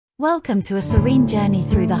Welcome to a serene journey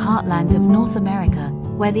through the heartland of North America,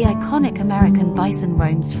 where the iconic American bison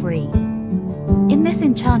roams free. In this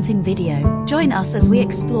enchanting video, join us as we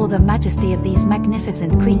explore the majesty of these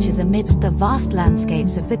magnificent creatures amidst the vast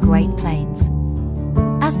landscapes of the Great Plains.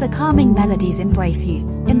 As the calming melodies embrace you,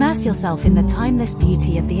 immerse yourself in the timeless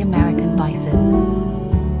beauty of the American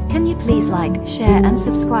bison. Can you please like, share and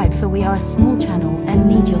subscribe, for we are a small channel and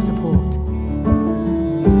need your support.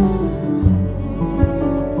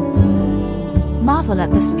 Marvel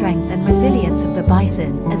at the strength and resilience of the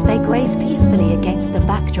bison as they graze peacefully against the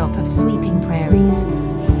backdrop of sweeping prairies.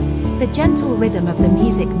 The gentle rhythm of the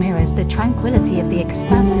music mirrors the tranquility of the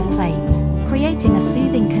expansive plains, creating a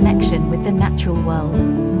soothing connection with the natural world.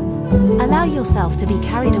 Allow yourself to be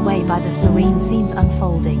carried away by the serene scenes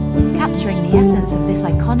unfolding, capturing the essence of this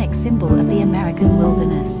iconic symbol of the American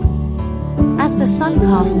wilderness. As the sun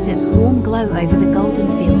casts its warm glow over the golden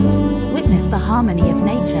fields, witness the harmony of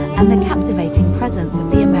nature and the captivating presence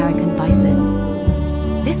of the American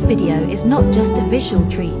bison. This video is not just a visual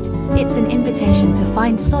treat, it's an invitation to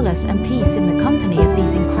find solace and peace in the company of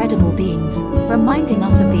these incredible beings, reminding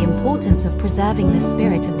us of the importance of preserving the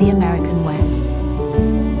spirit of the American West.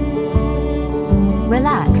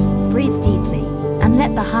 Relax, breathe deeply, and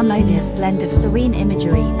let the harmonious blend of serene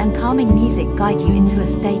imagery and calming music guide you into a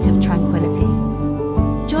state of tranquility.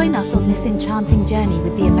 Join us on this enchanting journey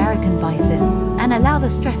with the American bison, and allow the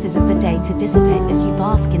stresses of the day to dissipate as you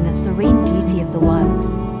bask in the serene beauty of the world.